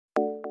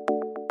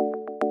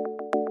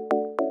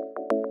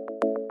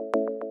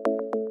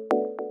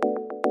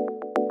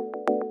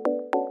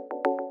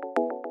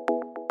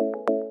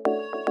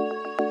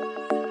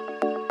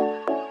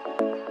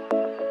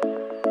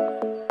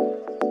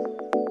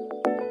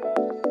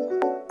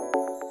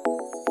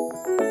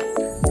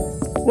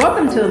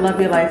Welcome to the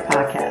Love Your Life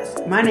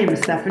podcast. My name is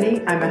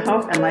Stephanie. I'm a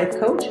health and life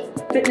coach,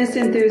 fitness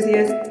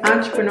enthusiast,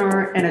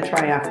 entrepreneur, and a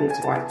triathlete's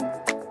wife.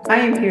 I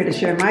am here to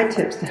share my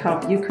tips to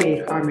help you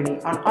create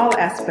harmony on all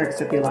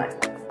aspects of your life: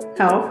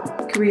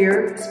 health,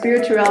 career,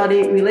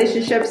 spirituality,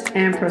 relationships,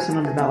 and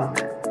personal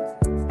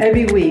development.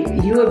 Every week,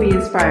 you will be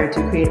inspired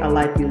to create a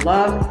life you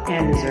love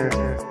and deserve.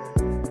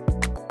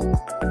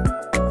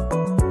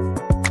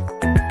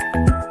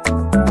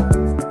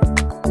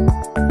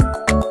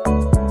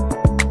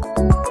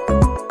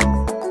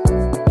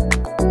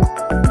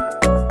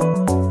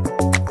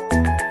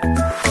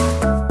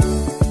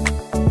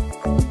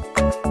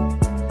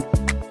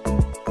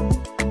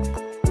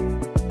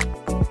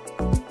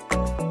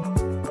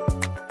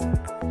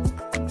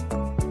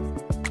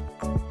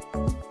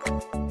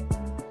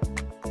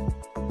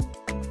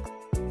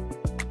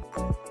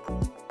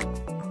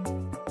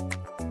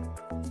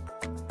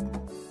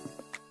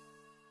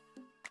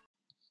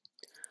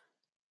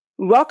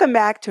 Welcome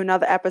back to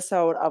another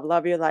episode of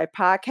Love Your Life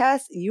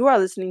podcast. You are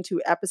listening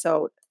to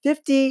episode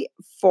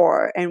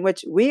 54, in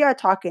which we are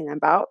talking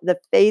about the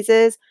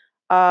phases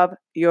of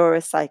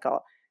your cycle.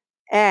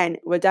 And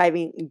we're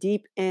diving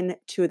deep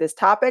into this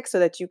topic so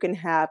that you can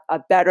have a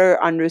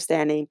better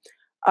understanding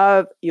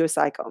of your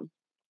cycle.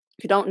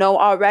 If you don't know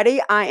already,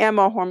 I am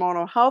a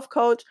hormonal health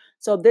coach.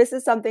 So this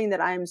is something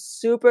that I am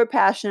super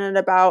passionate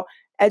about,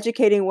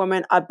 educating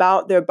women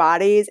about their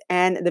bodies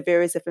and the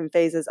various different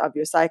phases of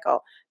your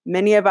cycle.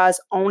 Many of us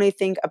only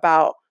think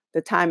about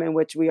the time in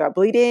which we are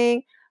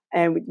bleeding,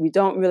 and we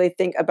don't really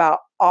think about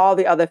all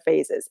the other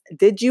phases.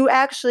 Did you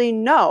actually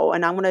know,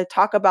 and I'm going to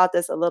talk about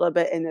this a little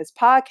bit in this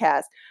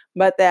podcast,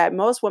 but that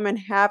most women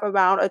have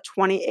around a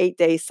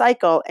 28-day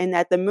cycle and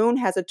that the moon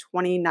has a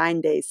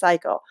 29-day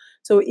cycle.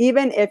 So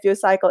even if your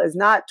cycle is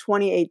not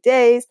 28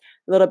 days,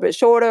 a little bit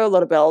shorter, a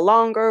little bit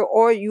longer,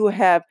 or you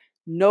have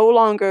no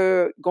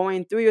longer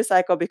going through your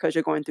cycle because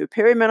you're going through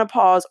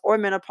perimenopause or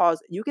menopause,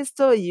 you can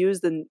still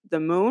use the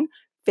moon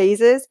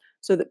phases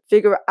so that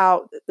figure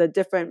out the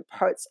different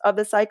parts of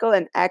the cycle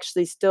and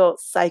actually still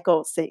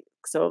cycle sync.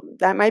 So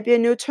that might be a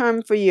new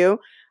term for you.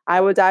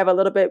 I will dive a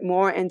little bit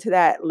more into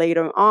that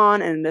later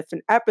on in a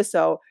different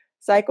episode.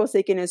 Cycle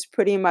syncing is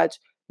pretty much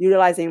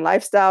utilizing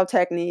lifestyle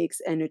techniques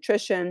and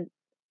nutrition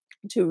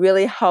to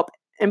really help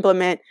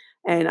implement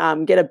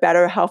and get a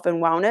better health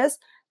and wellness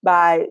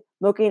by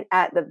looking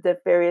at the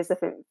various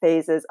different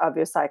phases of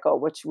your cycle,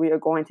 which we are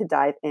going to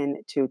dive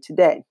into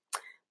today.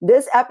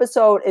 This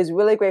episode is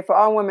really great for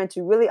all women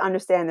to really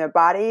understand their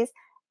bodies,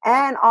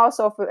 and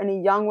also for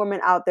any young women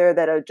out there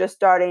that are just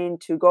starting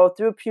to go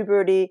through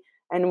puberty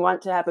and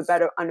want to have a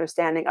better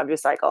understanding of your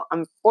cycle.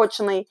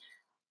 Unfortunately,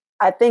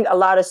 I think a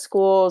lot of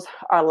schools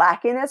are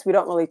lacking this. We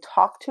don't really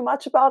talk too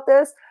much about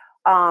this.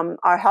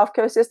 Our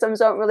healthcare systems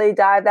don't really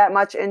dive that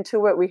much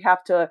into it. We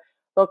have to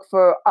look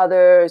for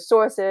other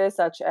sources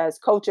such as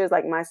coaches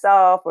like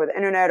myself or the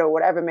internet or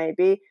whatever it may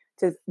be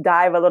to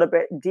dive a little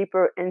bit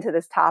deeper into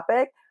this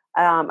topic.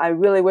 I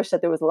really wish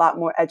that there was a lot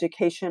more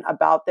education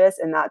about this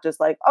and not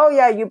just like, oh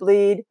yeah, you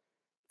bleed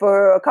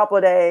for a couple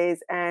of days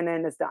and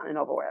then it's done and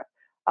over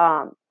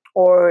with.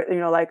 Or,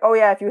 like, oh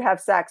yeah, if you have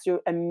sex, you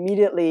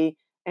immediately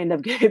end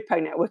up getting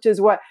pregnant, which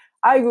is what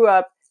I grew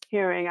up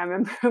hearing. I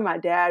remember my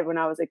dad, when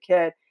I was a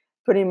kid,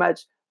 pretty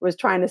much was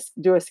trying to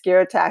do a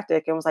scare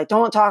tactic and was like,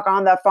 don't talk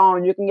on the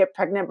phone. You can get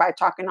pregnant by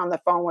talking on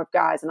the phone with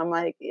guys. And I'm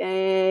like,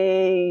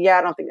 yeah,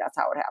 I don't think that's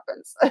how it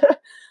happens.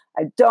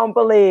 I don't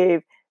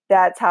believe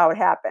that's how it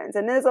happens.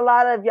 And there's a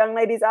lot of young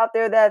ladies out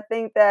there that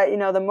think that,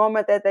 the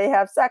moment that they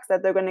have sex,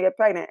 that they're going to get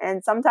pregnant.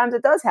 And sometimes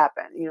it does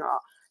happen.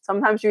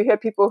 Sometimes you hear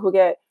people who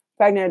get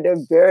pregnant their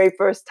very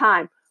first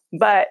time,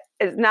 but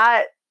it's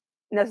not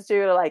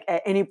necessarily like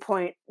at any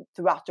point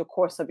throughout the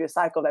course of your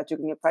cycle that you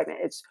can get pregnant.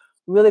 It's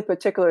really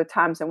particular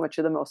times in which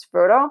you're the most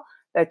fertile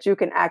that you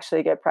can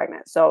actually get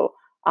pregnant. So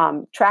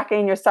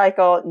tracking your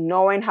cycle,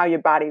 knowing how your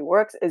body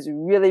works is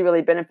really,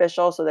 really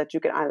beneficial so that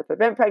you can either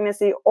prevent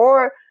pregnancy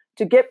or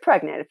to get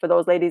pregnant for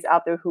those ladies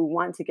out there who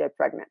want to get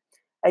pregnant.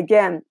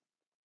 Again,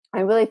 I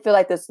really feel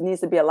like this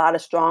needs to be a lot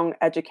of strong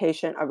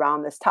education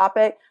around this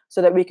topic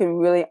so that we can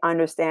really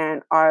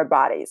understand our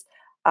bodies.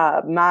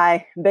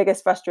 My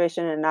biggest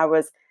frustration, and I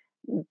was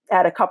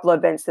at a couple of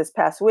events this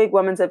past week,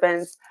 women's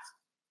events,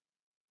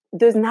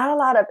 there's not a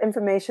lot of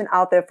information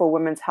out there for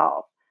women's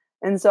health.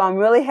 And so I'm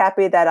really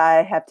happy that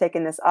I have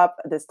taken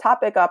this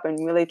topic up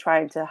and really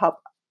trying to help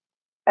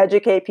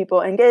educate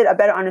people and get a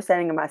better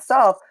understanding of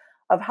myself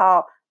of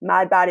how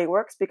my body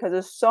works, because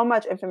there's so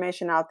much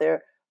information out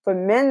there for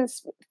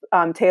men's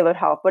tailored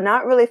health, but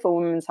not really for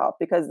women's health,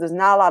 because there's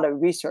not a lot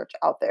of research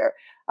out there.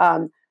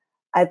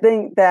 I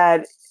think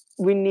that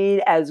we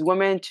need, as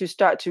women, to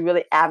start to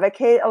really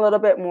advocate a little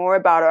bit more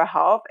about our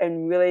health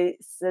and really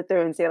sit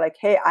there and say like,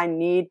 hey, I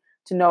need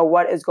to know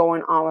what is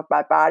going on with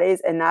my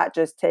bodies, and not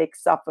just take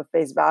stuff for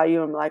face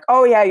value and like,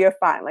 oh yeah, you're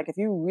fine. Like if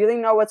you really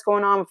know what's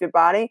going on with your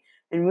body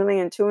and really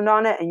in tune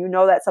on it, and you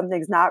know that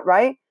something's not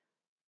right,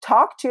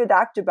 talk to your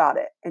doctor about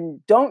it, and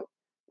don't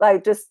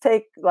like just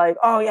take like,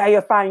 oh yeah,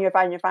 you're fine.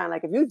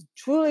 Like if you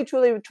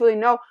truly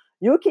know,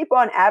 you keep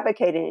on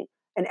advocating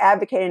and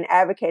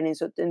advocating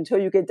so until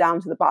you get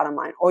down to the bottom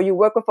line. Or you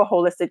work with a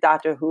holistic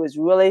doctor who is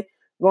really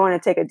going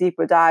to take a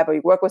deeper dive, or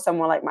you work with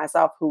someone like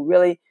myself who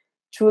really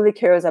truly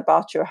cares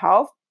about your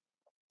health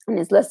and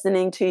is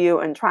listening to you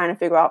and trying to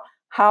figure out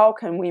how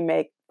can we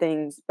make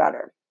things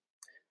better.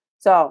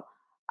 So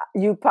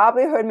you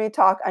probably heard me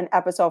talk in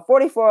episode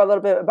 44 a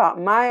little bit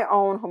about my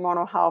own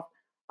hormonal health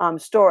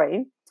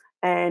story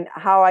and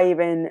how I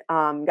even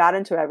got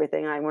into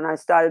everything. When I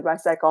started my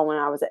cycle when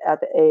I was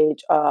at the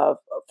age of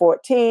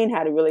 14,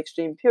 had a really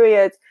extreme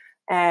periods,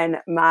 and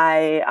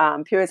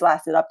my periods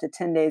lasted up to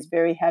 10 days,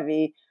 very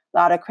heavy, a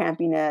lot of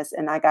crampiness,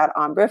 and I got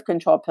on birth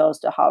control pills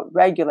to help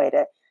regulate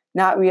it,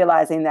 not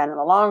realizing that in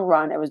the long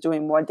run, it was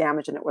doing more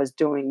damage than it was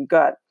doing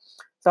good.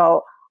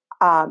 So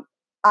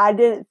I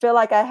didn't feel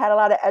like I had a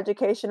lot of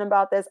education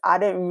about this. I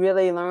didn't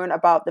really learn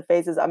about the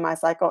phases of my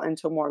cycle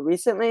until more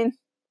recently,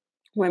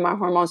 when my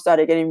hormones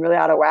started getting really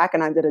out of whack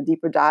and I did a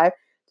deeper dive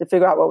to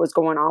figure out what was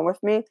going on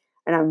with me.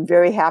 And I'm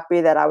very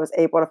happy that I was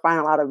able to find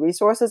a lot of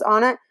resources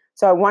on it.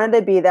 So I wanted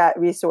to be that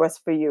resource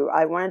for you.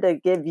 I wanted to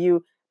give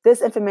you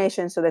this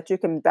information so that you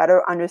can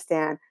better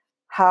understand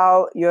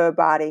how your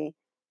body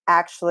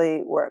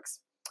actually works.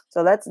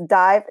 So let's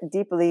dive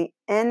deeply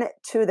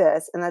into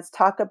this and let's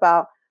talk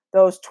about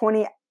those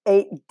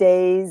 28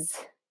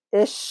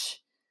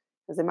 days-ish,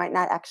 because it might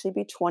not actually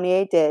be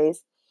 28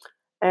 days,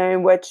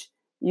 in which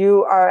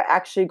you are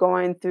actually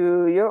going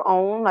through your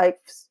own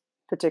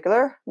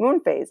particular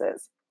moon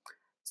phases.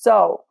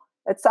 So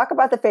let's talk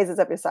about the phases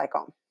of your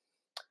cycle.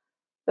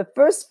 The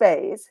first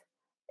phase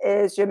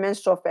is your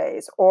menstrual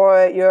phase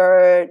or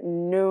your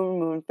new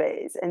moon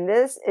phase. And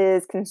this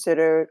is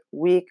considered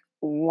week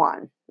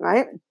 1,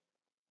 right?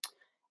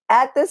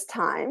 At this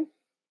time,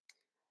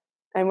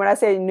 and when I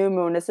say new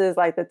moon, this is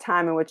like the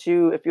time in which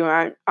you, if you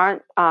aren't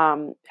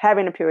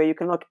having a period, you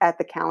can look at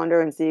the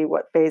calendar and see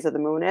what phase of the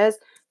moon is.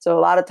 So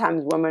a lot of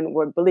times women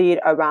would bleed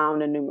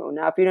around a new moon.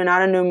 Now, if you're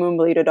not a new moon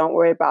bleeder, don't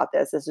worry about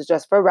this. This is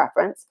just for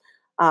reference.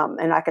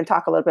 And I can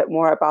talk a little bit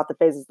more about the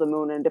phases of the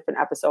moon in a different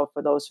episode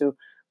for those who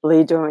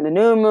bleed during the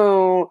new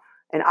moon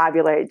and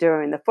ovulate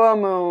during the full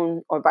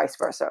moon or vice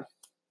versa.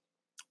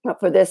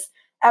 But for this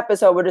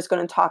episode, we're just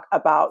going to talk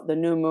about the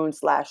new moon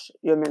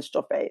 / your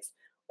menstrual phase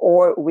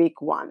or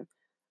week 1.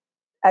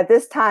 At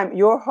this time,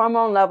 your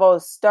hormone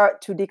levels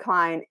start to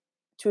decline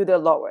to the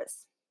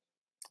lowest.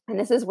 And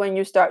this is when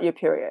you start your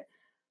period.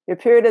 Your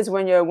period is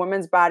when your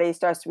woman's body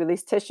starts to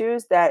release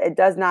tissues that it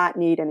does not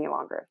need any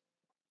longer.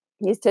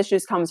 These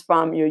tissues comes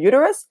from your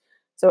uterus.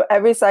 So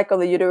every cycle,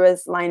 the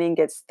uterus lining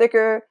gets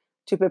thicker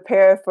to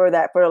prepare for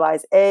that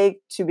fertilized egg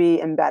to be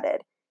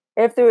embedded.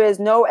 If there is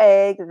no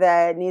egg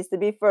that needs to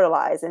be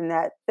fertilized and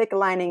that thick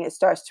lining, it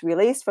starts to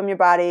release from your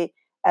body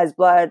as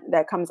blood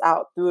that comes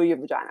out through your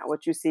vagina,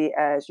 what you see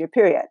as your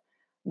period.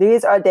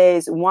 These are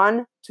days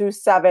 1 to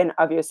 7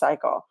 of your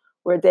cycle,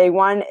 where day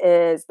 1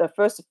 is the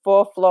first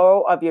full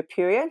flow of your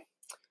period.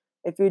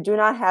 If you do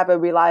not have a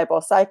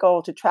reliable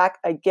cycle to track,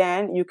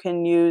 again, you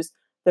can use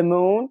the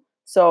moon.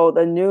 So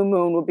the new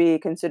moon will be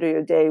considered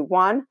your day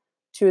 1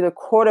 to the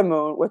quarter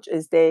moon, which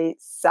is day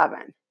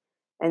 7.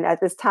 And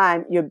at this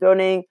time, you're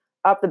building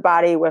up the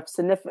body with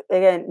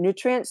significant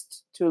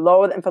nutrients to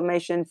lower the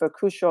inflammation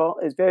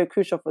is very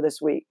crucial for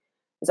this week.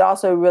 It's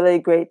also a really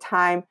great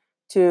time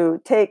to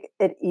take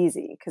it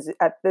easy because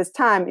at this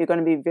time, you're going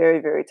to be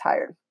very, very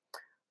tired.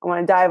 I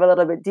want to dive a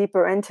little bit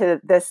deeper into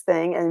this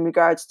thing in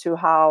regards to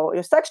how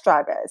your sex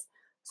drive is.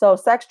 So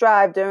sex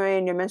drive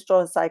during your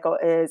menstrual cycle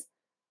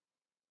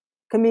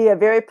can be a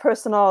very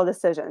personal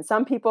decision.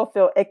 Some people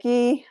feel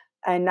icky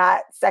and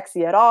not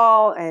sexy at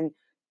all and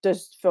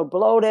just feel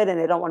bloated and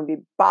they don't want to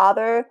be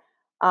bothered.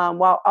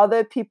 While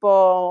other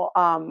people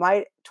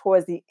might,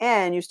 towards the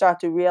end, you start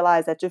to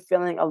realize that you're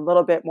feeling a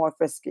little bit more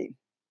frisky.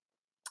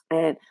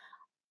 And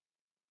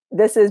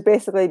this is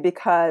basically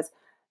because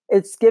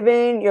it's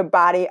giving your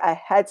body a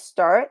head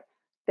start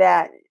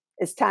that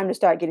it's time to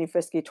start getting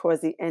frisky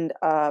towards the end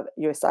of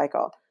your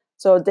cycle.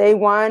 So day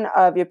 1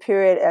 of your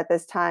period at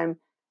this time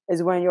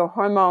is when your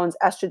hormones,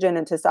 estrogen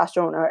and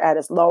testosterone, are at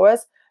its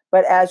lowest.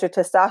 But as your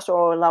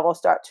testosterone levels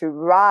start to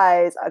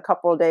rise a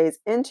couple of days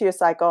into your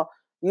cycle,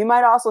 you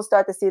might also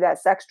start to see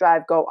that sex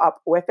drive go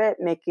up with it,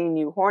 making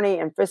you horny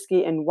and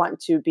frisky and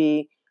want to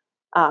be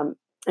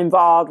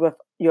involved with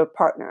your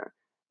partner.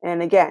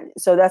 And again,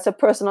 so that's a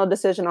personal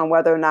decision on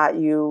whether or not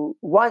you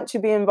want to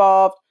be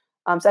involved,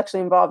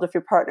 sexually involved with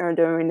your partner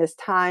during this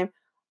time.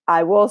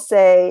 I will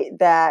say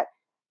that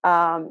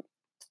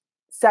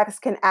sex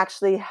can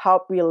actually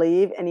help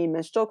relieve any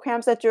menstrual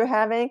cramps that you're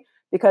having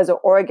because the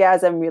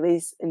orgasm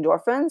release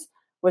endorphins,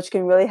 which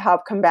can really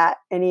help combat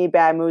any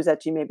bad moods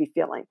that you may be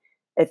feeling.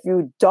 If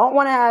you don't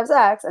want to have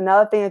sex,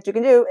 another thing that you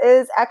can do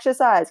is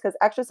exercise, because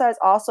exercise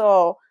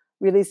also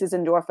releases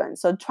endorphins.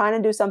 So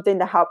trying to do something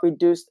to help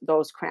reduce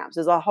those cramps.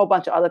 There's a whole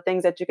bunch of other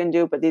things that you can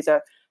do, but these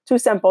are 2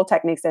 simple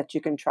techniques that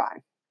you can try.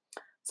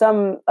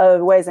 Some of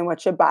the ways in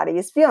which your body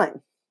is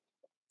feeling.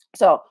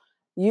 So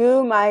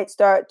you might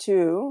start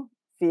to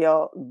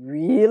feel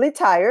really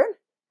tired.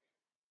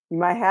 You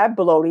might have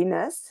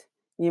bloatiness.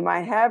 You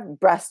might have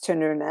breast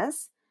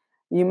tenderness.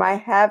 You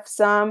might have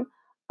some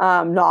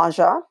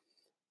nausea,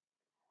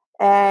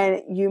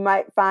 and you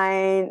might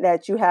find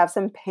that you have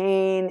some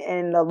pain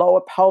in the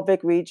lower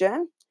pelvic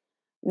region,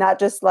 not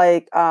just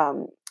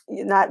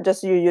not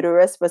just your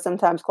uterus, but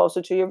sometimes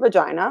closer to your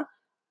vagina.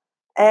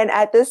 And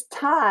at this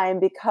time,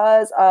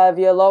 because of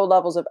your low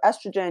levels of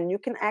estrogen, you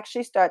can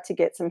actually start to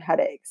get some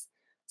headaches.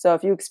 So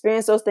if you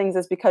experience those things,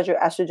 it's because your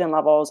estrogen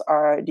levels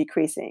are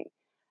decreasing.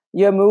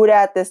 Your mood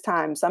at this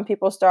time, some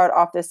people start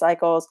off their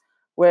cycles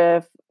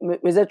with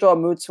residual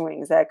mood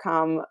swings that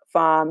come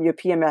from your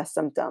PMS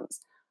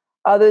symptoms.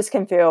 Others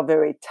can feel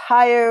very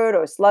tired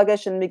or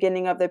sluggish in the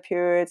beginning of their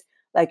periods,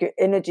 like your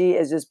energy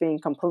is just being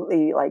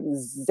completely like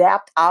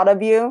zapped out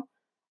of you,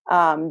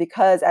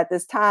 because at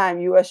this time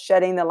you are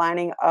shedding the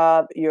lining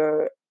of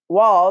your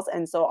walls.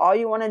 And so all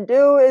you want to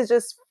do is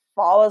just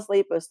fall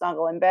asleep or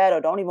snuggle in bed,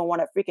 or don't even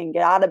want to freaking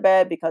get out of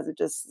bed because it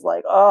just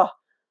like, oh,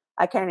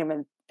 I can't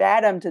even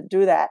fathom to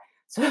do that.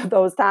 So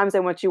those times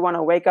in which you want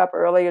to wake up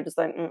early, you're just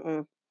like,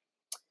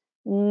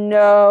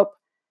 nope,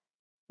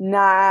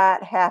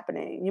 not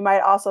happening. You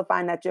might also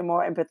find that you're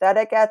more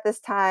empathetic at this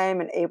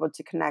time and able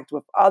to connect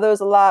with others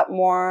a lot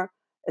more,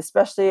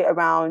 especially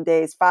around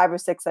days 5 or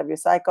 6 of your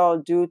cycle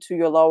due to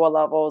your lower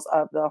levels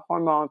of the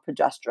hormone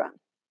progesterone.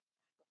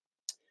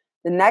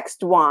 The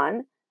next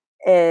one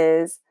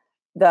is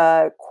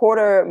the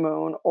quarter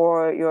moon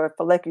or your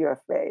follicular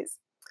phase.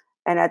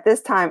 And at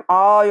this time,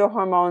 all your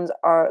hormones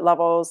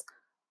levels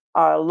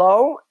are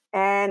low,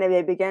 and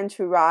they begin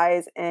to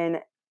rise in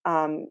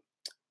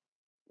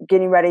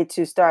getting ready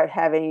to start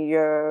having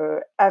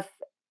your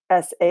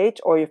FSH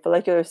or your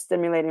follicular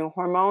stimulating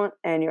hormone,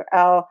 and your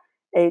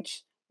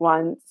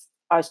LH1s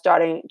are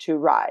starting to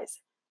rise.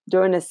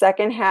 During the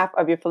second half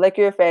of your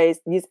follicular phase,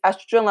 these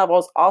estrogen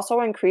levels also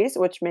increase,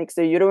 which makes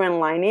the uterine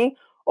lining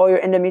or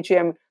your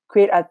endometrium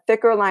create a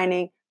thicker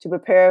lining to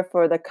prepare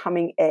for the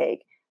coming egg.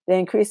 The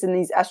increase in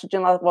these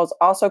estrogen levels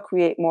also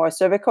create more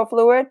cervical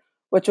fluid,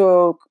 which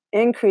will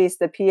increase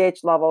the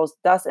pH levels,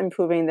 thus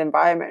improving the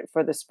environment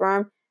for the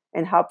sperm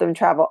and help them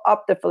travel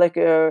up the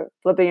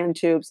fallopian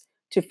tubes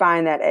to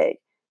find that egg.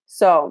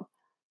 So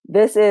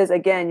this is,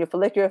 again, your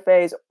follicular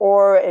phase,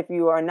 or if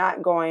you are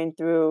not going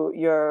through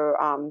your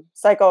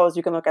cycles,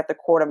 you can look at the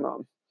quarter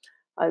moon.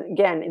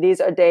 Again,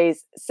 these are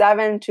days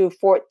 7 to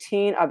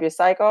 14 of your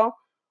cycle,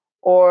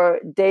 or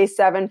day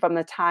 7 from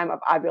the time of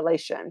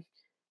ovulation.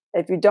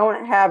 If you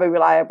don't have a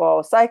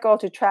reliable cycle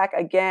to track,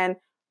 again,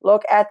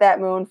 look at that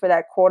moon for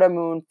that quarter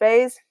moon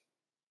phase.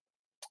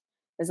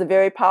 It's a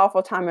very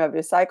powerful time of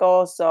your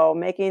cycle. So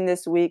making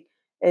this week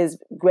is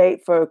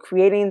great for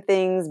creating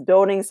things,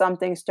 building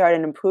something,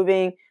 starting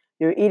improving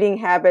your eating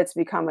habits,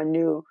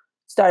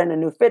 starting a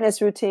new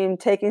fitness routine,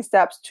 taking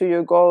steps to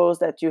your goals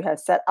that you have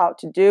set out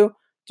to do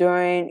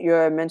during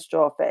your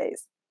menstrual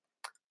phase.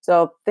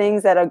 So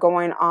things that are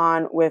going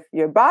on with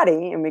your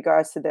body in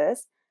regards to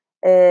this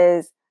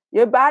is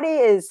your body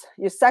is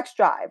your sex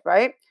drive,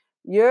 right?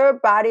 Your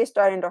body is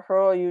starting to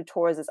hurl you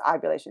towards this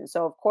ovulation.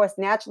 So of course,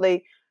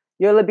 naturally,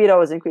 your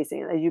libido is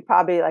increasing. You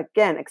probably,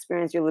 again,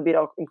 experience your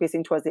libido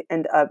increasing towards the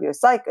end of your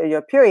cycle,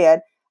 your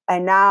period.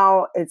 And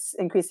now it's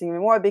increasing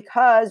even more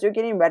because you're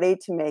getting ready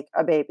to make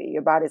a baby.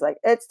 Your body's like,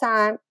 it's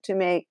time to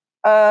make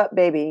a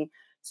baby.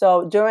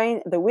 So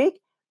during the week,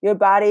 your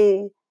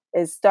body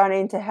is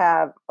starting to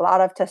have a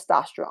lot of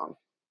testosterone.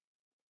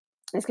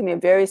 It's going to be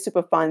a very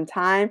super fun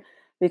time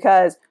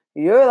because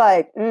you're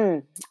like,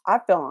 I'm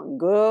feeling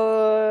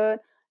good.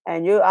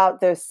 And you're out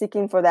there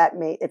seeking for that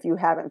mate if you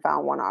haven't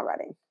found one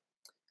already.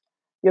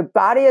 Your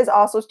body is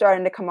also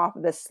starting to come off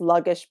of the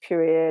sluggish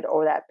period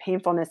or that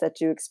painfulness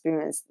that you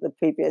experienced the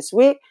previous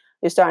week.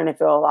 You're starting to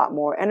feel a lot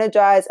more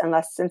energized and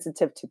less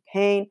sensitive to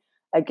pain.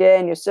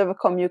 Again, your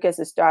cervical mucus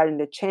is starting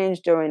to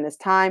change during this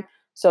time.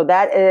 So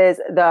that is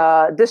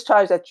the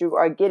discharge that you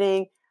are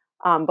getting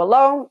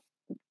below.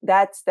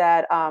 That's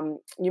that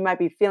you might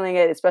be feeling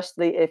it,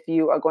 especially if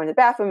you are going to the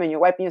bathroom and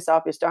you're wiping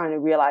yourself. You're starting to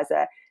realize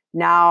that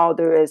now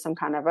there is some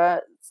kind of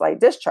a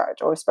slight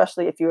discharge, or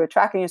especially if you are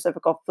tracking your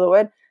cervical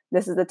fluid,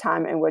 this is the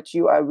time in which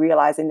you are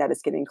realizing that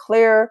it's getting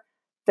clearer,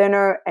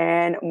 thinner,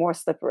 and more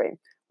slippery,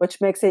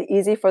 which makes it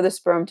easy for the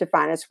sperm to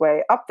find its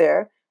way up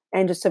there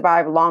and to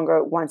survive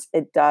longer once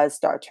it does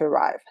start to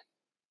arrive.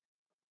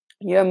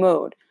 Your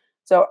mood.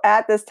 So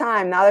at this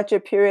time, now that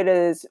your period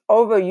is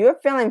over, you're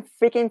feeling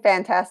freaking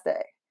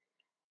fantastic.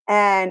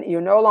 And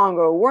you're no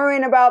longer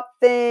worrying about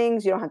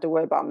things. You don't have to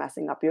worry about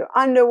messing up your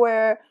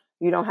underwear.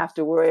 You don't have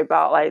to worry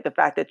about the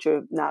fact that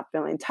you're not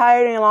feeling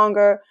tired any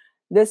longer.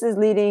 This is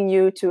leading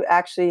you to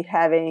actually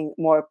having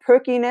more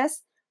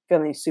perkiness,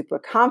 feeling super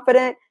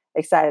confident,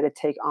 excited to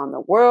take on the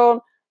world.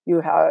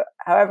 You,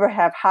 however,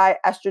 have high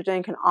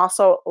estrogen can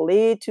also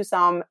lead to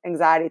some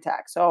anxiety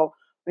attacks. So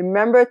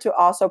remember to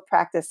also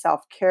practice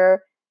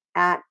self-care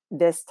at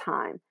this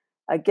time.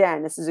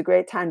 Again, this is a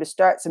great time to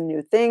start some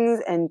new things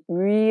and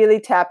really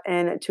tap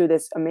into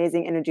this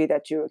amazing energy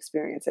that you're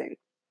experiencing.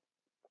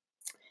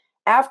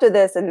 After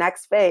this, the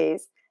next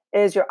phase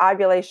is your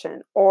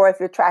ovulation, or if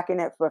you're tracking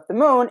it with the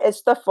moon,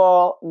 it's the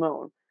full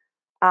moon.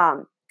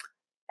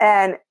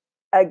 And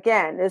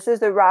again, this is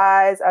the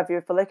rise of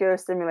your follicular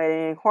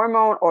stimulating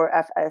hormone, or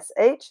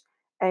FSH,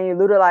 and your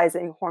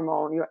luteinizing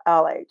hormone, your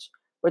LH,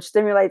 which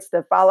stimulates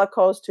the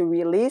follicles to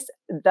release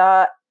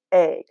the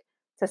egg.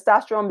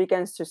 Testosterone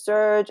begins to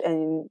surge,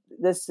 and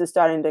this is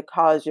starting to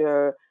cause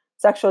your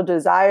sexual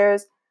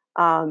desires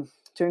to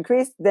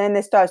increase. Then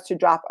it starts to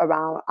drop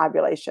around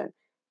ovulation.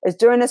 It's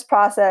during this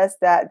process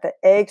that the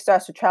egg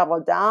starts to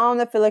travel down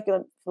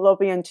the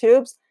fallopian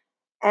tubes,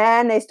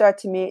 and they start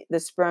to meet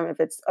the sperm if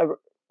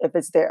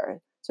it's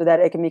there, so that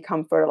it can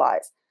become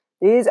fertilized.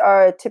 These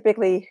are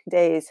typically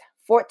days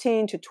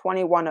 14 to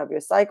 21 of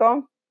your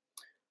cycle,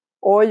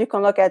 or you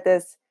can look at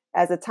this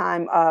as a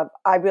time of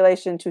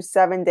ovulation to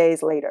 7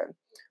 days later.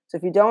 So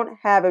if you don't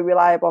have a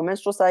reliable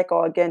menstrual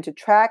cycle, again, to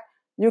track,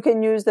 you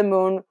can use the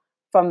moon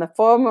from the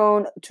full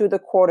moon to the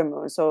quarter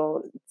moon,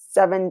 so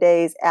 7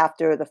 days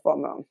after the full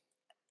moon.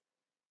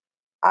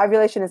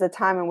 Ovulation is a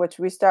time in which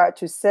we start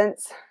to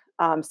sense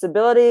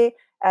stability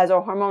as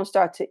our hormones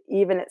start to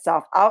even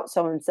itself out.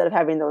 So instead of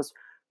having those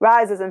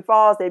rises and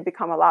falls, they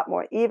become a lot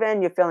more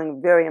even. You're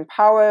feeling very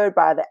empowered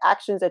by the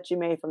actions that you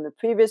made from the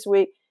previous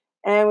week.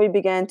 And we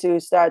begin to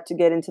start to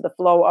get into the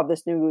flow of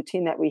this new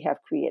routine that we have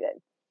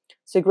created.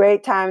 It's a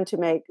great time to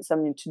make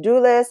some to-do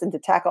lists and to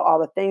tackle all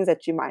the things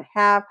that you might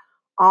have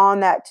on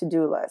that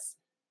to-do list.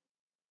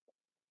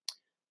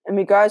 In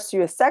regards to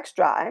your sex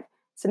drive,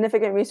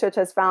 significant research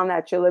has found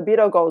that your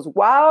libido goes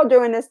wild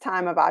during this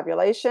time of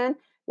ovulation.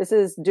 This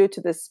is due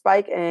to the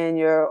spike in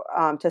your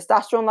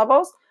testosterone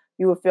levels.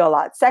 You will feel a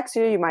lot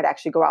sexier. You might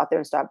actually go out there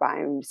and start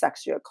buying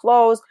sexier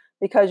clothes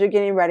because you're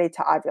getting ready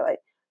to ovulate.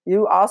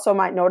 You also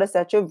might notice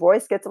that your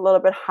voice gets a little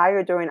bit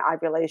higher during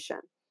ovulation.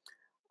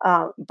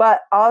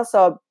 But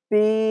also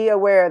be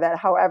aware that,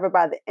 however,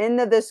 by the end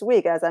of this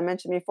week, as I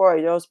mentioned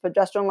before, those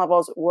progesterone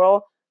levels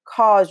will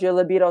cause your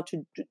libido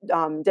to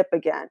dip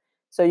again.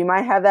 So you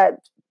might have that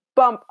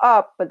bump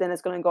up, but then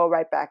it's going to go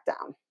right back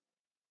down.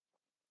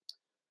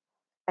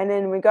 And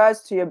in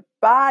regards to your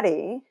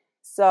body,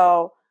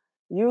 so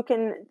you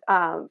can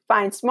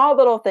find small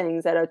little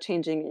things that are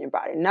changing in your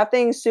body.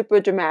 Nothing super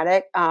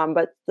dramatic,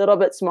 but little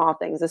bit small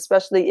things,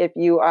 especially if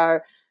you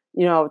are,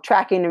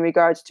 tracking in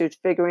regards to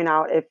figuring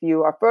out if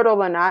you are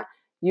fertile or not.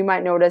 You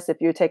might notice if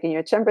you're taking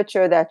your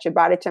temperature that your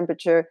body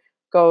temperature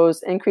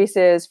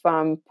increases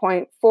from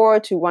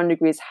 0.4 to 1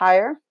 degrees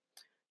higher.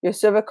 Your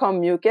cervical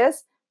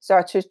mucus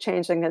starts to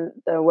change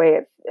the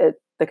way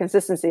the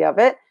consistency of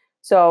it.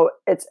 So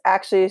it's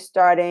actually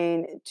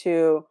starting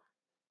to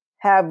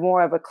have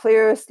more of a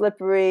clear,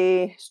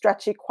 slippery,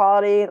 stretchy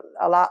quality,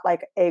 a lot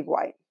like egg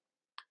white.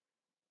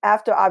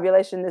 After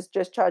ovulation, this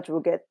discharge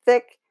will get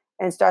thick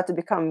and start to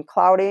become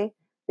cloudy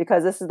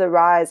because this is the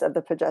rise of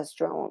the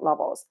progesterone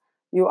levels.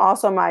 You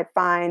also might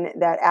find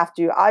that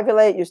after you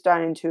ovulate, you're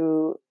starting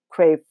to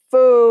crave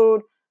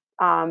food.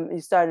 You're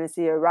starting to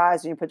see a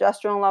rise in your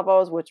progesterone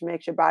levels, which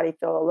makes your body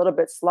feel a little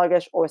bit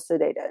sluggish or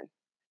sedated.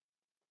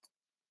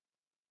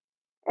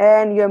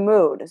 And your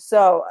mood.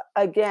 So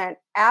again,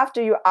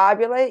 after you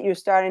ovulate, you're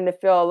starting to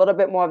feel a little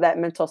bit more of that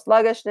mental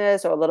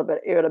sluggishness or a little bit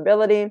of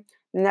irritability.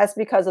 And that's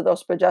because of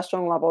those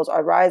progesterone levels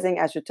are rising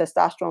as your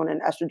testosterone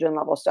and estrogen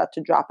levels start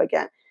to drop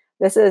again.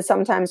 This is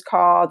sometimes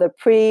called the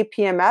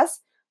pre-PMS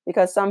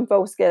because some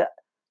folks get a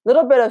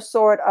little bit of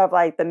sort of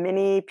like the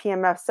mini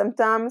PMS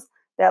symptoms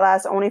that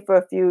last only for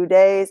a few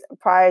days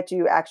prior to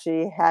you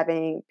actually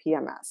having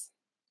PMS.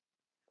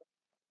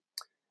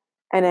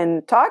 And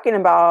in talking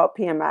about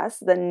PMS,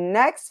 the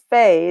next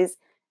phase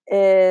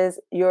is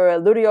your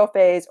luteal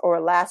phase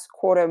or last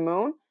quarter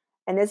moon.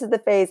 And this is the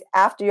phase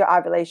after your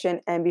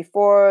ovulation and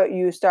before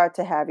you start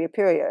to have your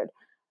period.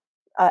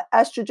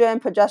 Estrogen,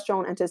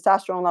 progesterone, and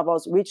testosterone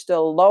levels reach the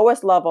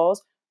lowest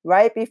levels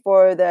right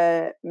before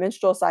the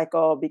menstrual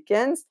cycle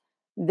begins.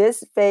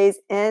 This phase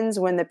ends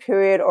when the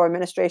period or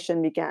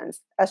menstruation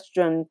begins.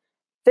 Estrogen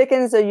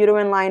thickens the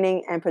uterine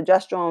lining and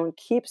progesterone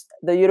keeps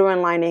the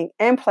uterine lining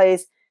in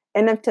place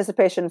in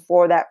anticipation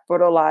for that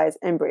fertilized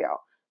embryo.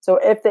 So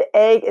if the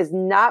egg is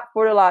not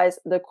fertilized,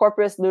 the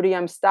corpus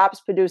luteum stops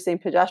producing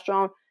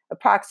progesterone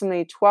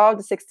approximately 12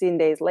 to 16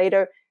 days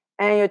later,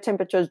 and your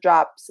temperature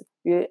drops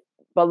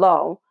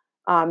below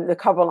the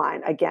cover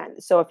line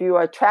again. So if you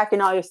are tracking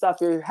all your stuff,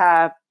 you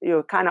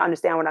kind of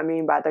understand what I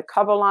mean by the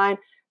cover line.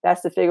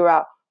 That's to figure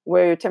out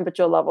where your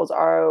temperature levels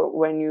are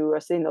when you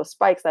are seeing those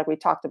spikes like we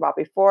talked about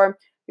before.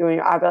 Your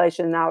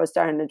ovulation now is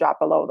starting to drop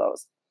below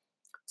those.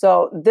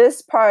 So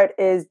this part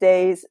is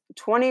days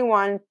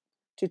 21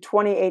 to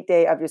 28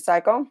 day of your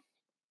cycle.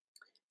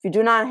 If you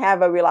do not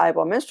have a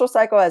reliable menstrual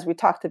cycle, as we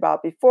talked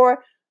about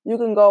before, you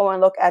can go and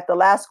look at the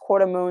last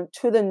quarter moon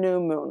to the new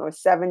moon or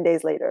 7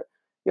 days later.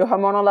 Your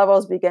hormonal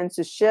levels begin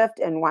to shift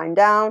and wind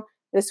down.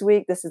 This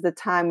week, this is the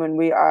time when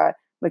we are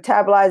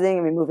metabolizing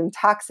and removing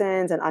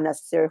toxins and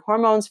unnecessary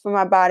hormones from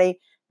our body.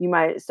 You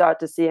might start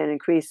to see an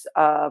increase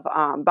of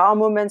bowel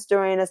movements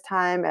during this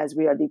time as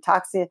we are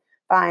detoxifying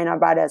our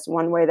body. That's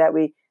one way that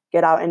we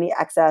get out any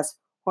excess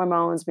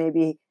hormones,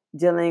 maybe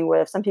dealing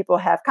with, some people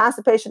have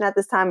constipation at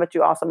this time, but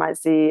you also might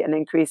see an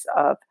increase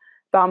of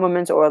bowel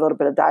movements or a little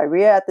bit of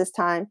diarrhea at this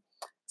time.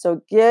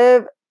 So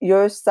give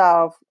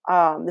yourself,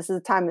 this is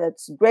a time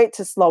that's great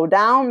to slow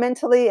down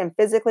mentally and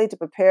physically to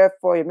prepare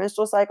for your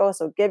menstrual cycle.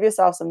 So give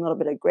yourself some little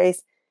bit of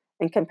grace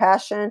and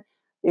compassion.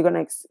 You're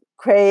going to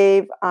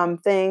crave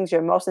things.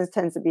 Your emotions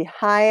tend to be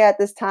high at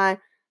this time.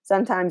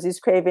 Sometimes these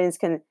cravings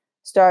can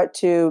start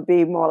to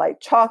be more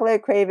like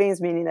chocolate cravings,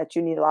 meaning that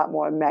you need a lot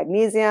more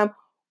magnesium,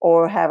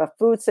 or have a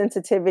food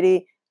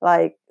sensitivity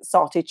like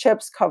salty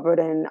chips covered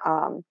in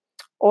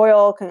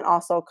oil can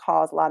also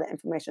cause a lot of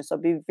inflammation. So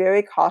be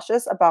very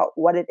cautious about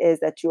what it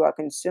is that you are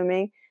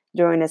consuming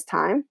during this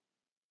time.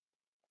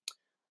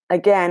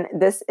 Again,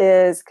 this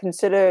is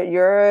consider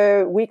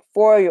your week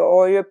 4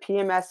 or your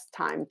PMS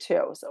time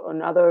too. So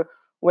another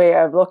way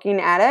of looking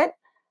at it.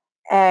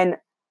 And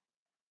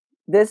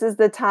this is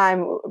the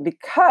time,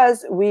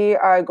 because we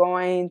are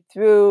going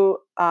through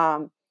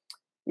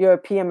your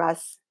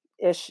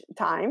PMS-ish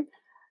time,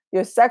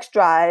 your sex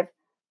drive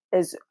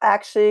is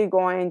actually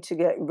going to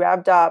get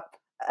revved up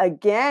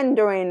again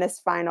during this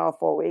final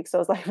 4 weeks. So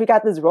it's like we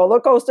got this roller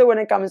coaster when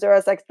it comes to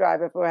our sex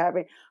drive if we're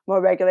having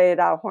more regulated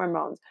out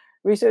hormones.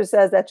 Research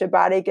says that your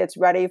body gets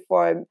ready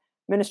for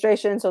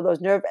menstruation, so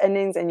those nerve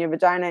endings in your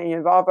vagina and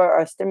your vulva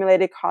are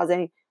stimulated,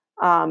 causing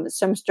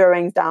some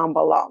stirrings down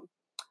below.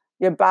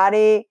 Your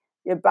body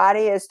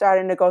is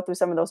starting to go through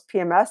some of those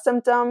PMS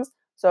symptoms.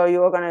 So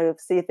you are going to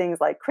see things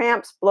like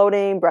cramps,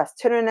 bloating, breast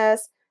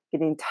tenderness,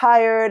 getting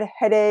tired,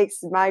 headaches,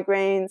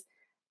 migraines,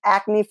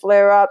 acne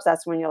flare-ups.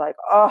 That's when you're like,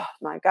 oh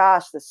my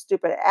gosh, the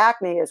stupid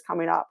acne is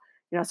coming up.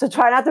 So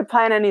try not to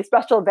plan any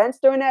special events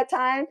during that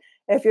time.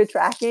 If you're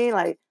tracking,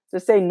 like,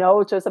 just say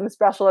no to some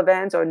special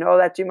events, or know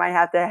that you might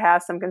have to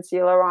have some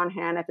concealer on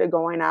hand if you're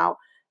going out.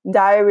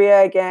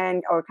 Diarrhea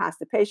again, or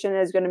constipation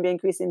is going to be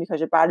increasing because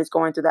your body's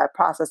going through that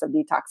process of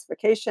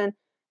detoxification.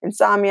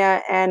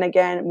 Insomnia, and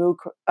again,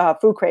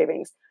 food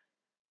cravings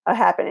are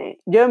happening.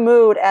 Your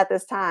mood at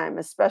this time,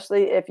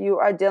 especially if you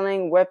are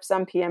dealing with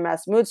some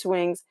PMS mood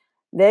swings,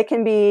 they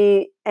can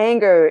be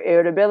anger,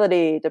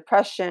 irritability,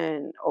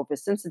 depression,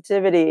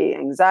 oversensitivity,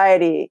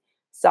 anxiety,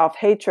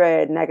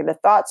 self-hatred, negative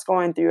thoughts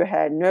going through your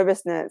head,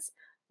 nervousness,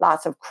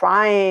 lots of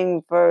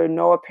crying for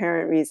no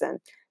apparent reason.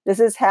 This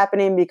is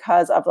happening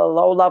because of the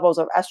low levels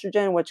of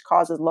estrogen, which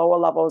causes lower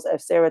levels of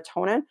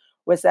serotonin,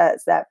 which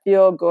is that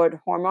feel-good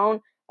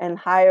hormone, and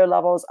higher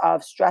levels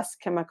of stress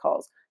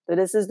chemicals. So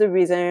this is the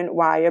reason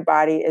why your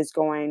body is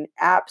going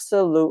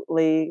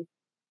absolutely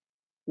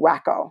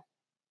wacko.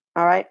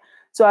 All right.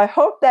 So I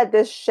hope that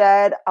this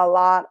shed a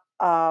lot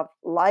of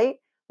light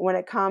when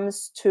it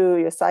comes to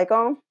your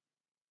cycle.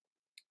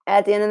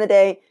 At the end of the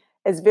day,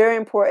 it's very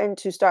important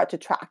to start to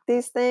track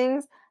these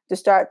things, to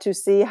start to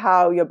see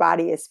how your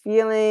body is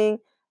feeling,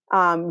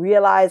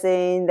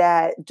 realizing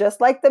that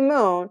just like the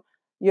moon,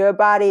 your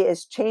body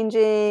is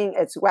changing,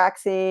 it's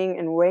waxing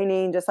and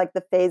waning, just like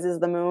the phases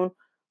of the moon.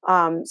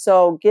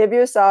 So give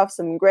yourself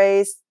some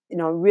grace,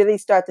 really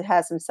start to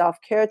have some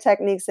self-care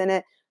techniques in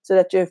it so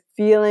that you're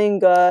feeling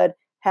good,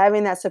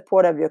 having that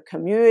support of your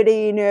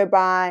community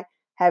nearby,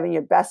 having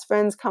your best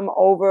friends come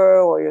over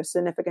or your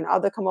significant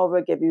other come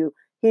over, give you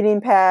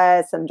heating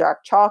pads, some dark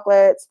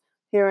chocolates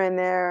here and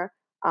there,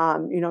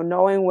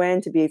 knowing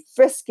when to be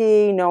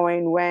frisky,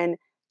 knowing when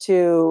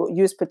to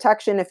use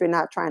protection if you're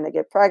not trying to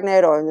get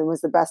pregnant, or when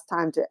was the best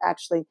time to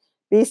actually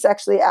be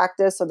sexually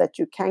active so that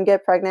you can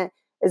get pregnant.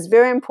 It's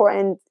very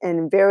important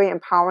and very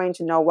empowering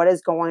to know what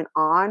is going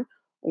on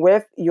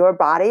with your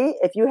body.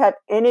 If you have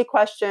any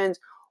questions,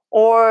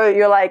 or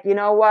you're like, you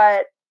know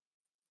what,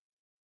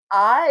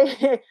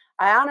 I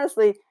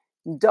honestly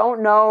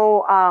don't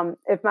know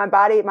if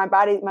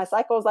my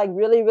cycle is like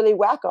really, really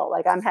wacko.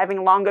 Like I'm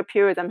having longer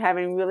periods, I'm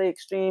having really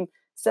extreme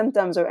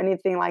symptoms or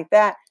anything like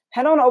that.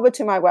 Head on over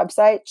to my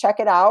website, check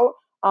it out.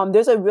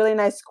 There's a really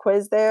nice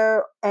quiz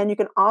there, and you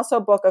can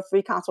also book a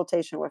free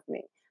consultation with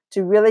me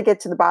to really get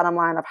to the bottom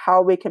line of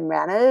how we can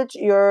manage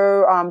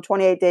your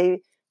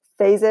 28-day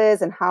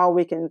phases and how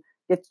we can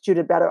get you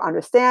to better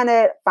understand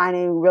it,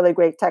 finding really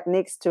great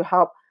techniques to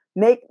help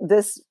make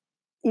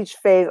each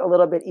phase a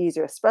little bit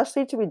easier,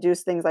 especially to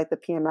reduce things like the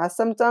PMS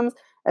symptoms,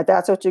 if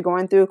that's what you're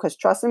going through, because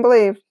trust and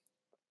believe,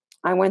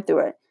 I went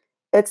through it.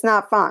 It's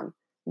not fun,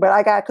 but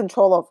I got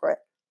control over it.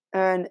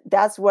 And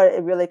that's what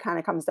it really kind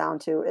of comes down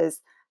to, is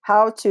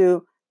how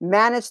to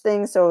manage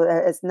things so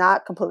that it's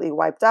not completely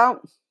wiped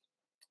out.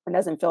 It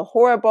doesn't feel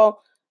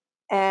horrible.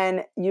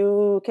 And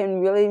you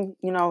can really,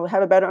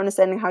 have a better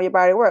understanding how your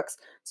body works.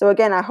 So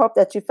again, I hope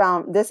that you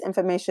found this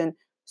information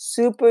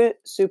super,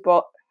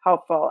 super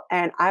helpful.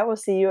 And I will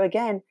see you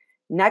again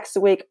next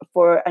week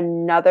for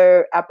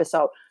another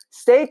episode.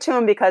 Stay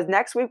tuned, because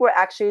next week we're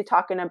actually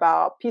talking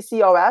about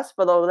PCOS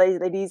for those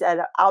ladies that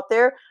are out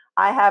there.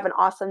 I have an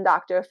awesome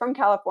doctor from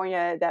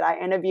California that I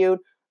interviewed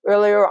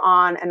earlier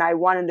on, and I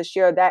wanted to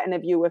share that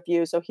interview with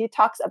you. So he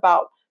talks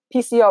about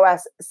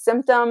PCOS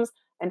symptoms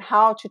and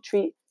how to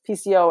treat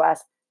PCOS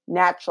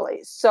naturally.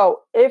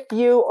 So if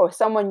you or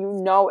someone you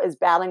know is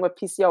battling with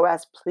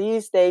PCOS,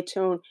 please stay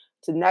tuned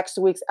to next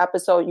week's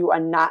episode. You are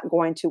not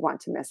going to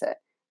want to miss it.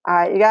 All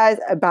right, you guys,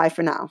 bye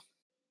for now.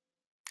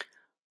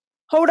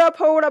 Hold up.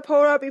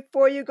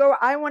 Before you go,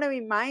 I want to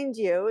remind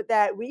you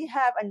that we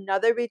have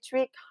another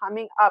retreat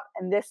coming up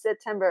in this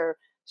September,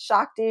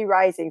 Shakti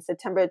Rising,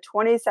 September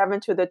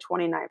 27th to the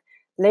 29th.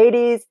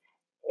 Ladies,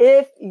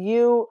 if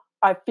you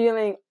are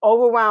feeling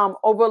overwhelmed,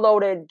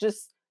 overloaded,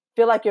 just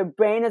feel like your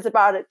brain is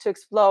about to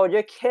explode,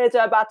 your kids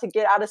are about to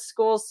get out of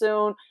school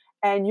soon,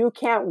 and you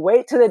can't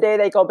wait till the day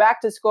they go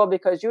back to school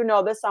because you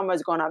know this summer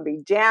is going to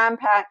be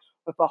jam-packed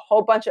with a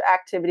whole bunch of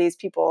activities.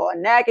 People are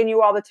nagging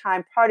you all the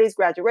time, parties,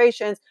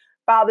 graduations,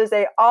 Father's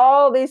Day,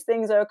 all these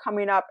things are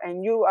coming up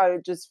and you are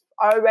just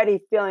already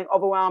feeling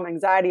overwhelmed.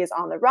 Anxiety is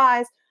on the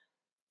rise.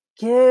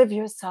 Give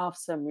yourself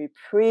some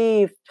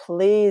reprieve,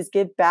 please.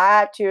 Give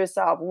back to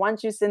yourself.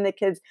 Once you send the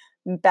kids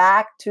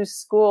back to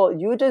school,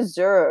 you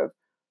deserve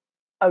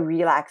a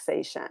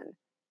relaxation.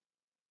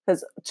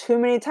 Because too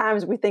many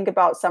times we think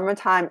about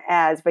summertime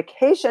as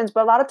vacations,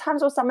 but a lot of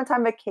times those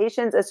summertime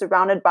vacations is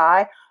surrounded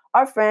by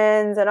our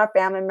friends and our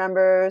family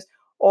members,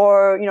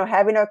 or, you know,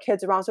 having our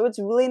kids around. So it's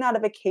really not a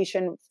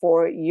vacation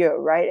for you,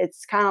 right?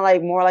 It's kind of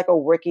like more like a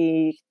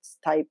worky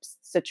type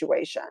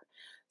situation.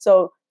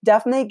 So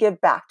definitely give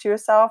back to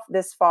yourself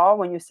this fall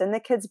when you send the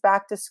kids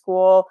back to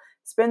school.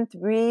 Spend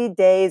 3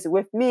 days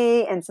with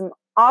me and some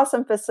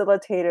awesome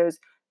facilitators,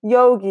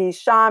 yogis,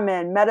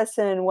 shaman,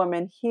 medicine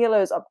women,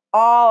 healers of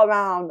all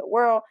around the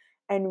world,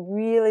 and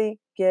really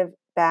give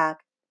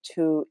back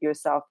to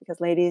yourself because,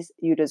 ladies,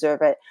 you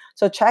deserve it.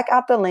 So check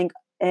out the link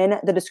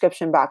in the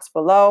description box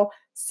below.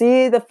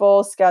 See the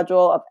full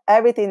schedule of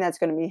everything that's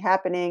going to be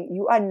happening.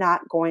 You are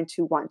not going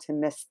to want to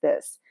miss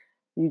this.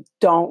 You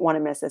don't want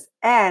to miss this.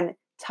 And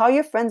tell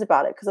your friends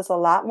about it because it's a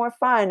lot more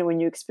fun when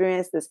you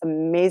experience this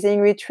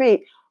amazing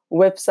retreat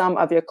with some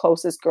of your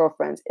closest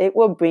girlfriends. It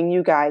will bring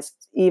you guys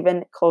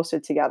even closer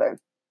together.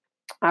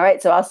 All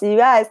right, so I'll see you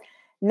guys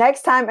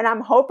next time, and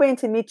I'm hoping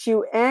to meet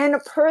you in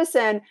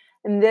person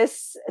in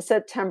this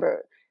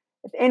September.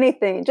 If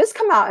anything, just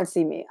come out and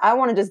see me. I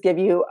want to just give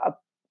you a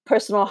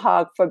personal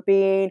hug for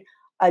being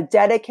a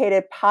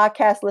dedicated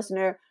podcast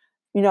listener,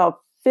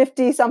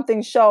 50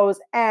 something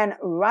shows and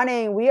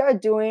running. We are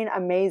doing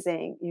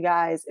amazing, you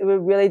guys. We're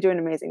really doing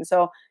amazing.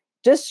 So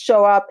just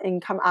show up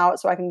and come out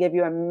so I can give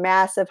you a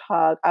massive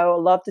hug. I would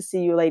love to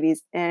see you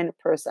ladies in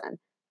person.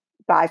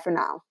 Bye for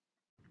now.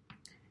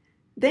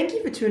 Thank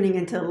you for tuning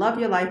into the Love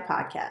Your Life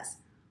podcast.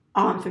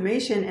 All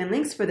information and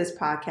links for this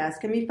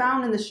podcast can be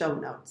found in the show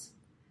notes.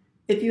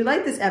 If you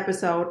like this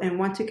episode and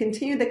want to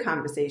continue the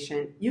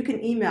conversation, you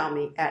can email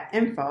me at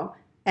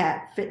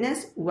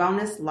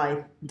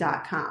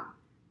info@fitnesswellnesslife.com.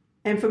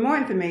 And for more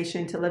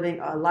information to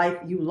living a life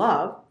you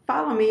love,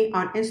 follow me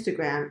on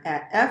Instagram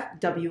at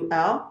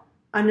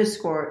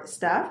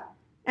FWL_Steph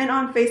and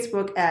on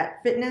Facebook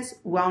at Fitness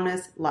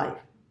Wellness Life.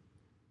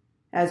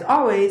 As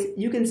always,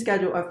 you can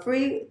schedule a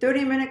free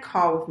 30-minute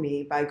call with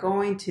me by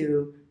going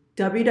to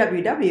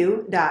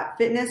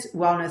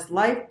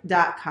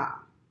www.fitnesswellnesslife.com.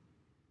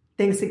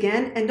 Thanks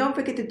again, and don't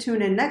forget to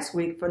tune in next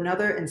week for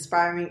another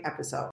inspiring episode.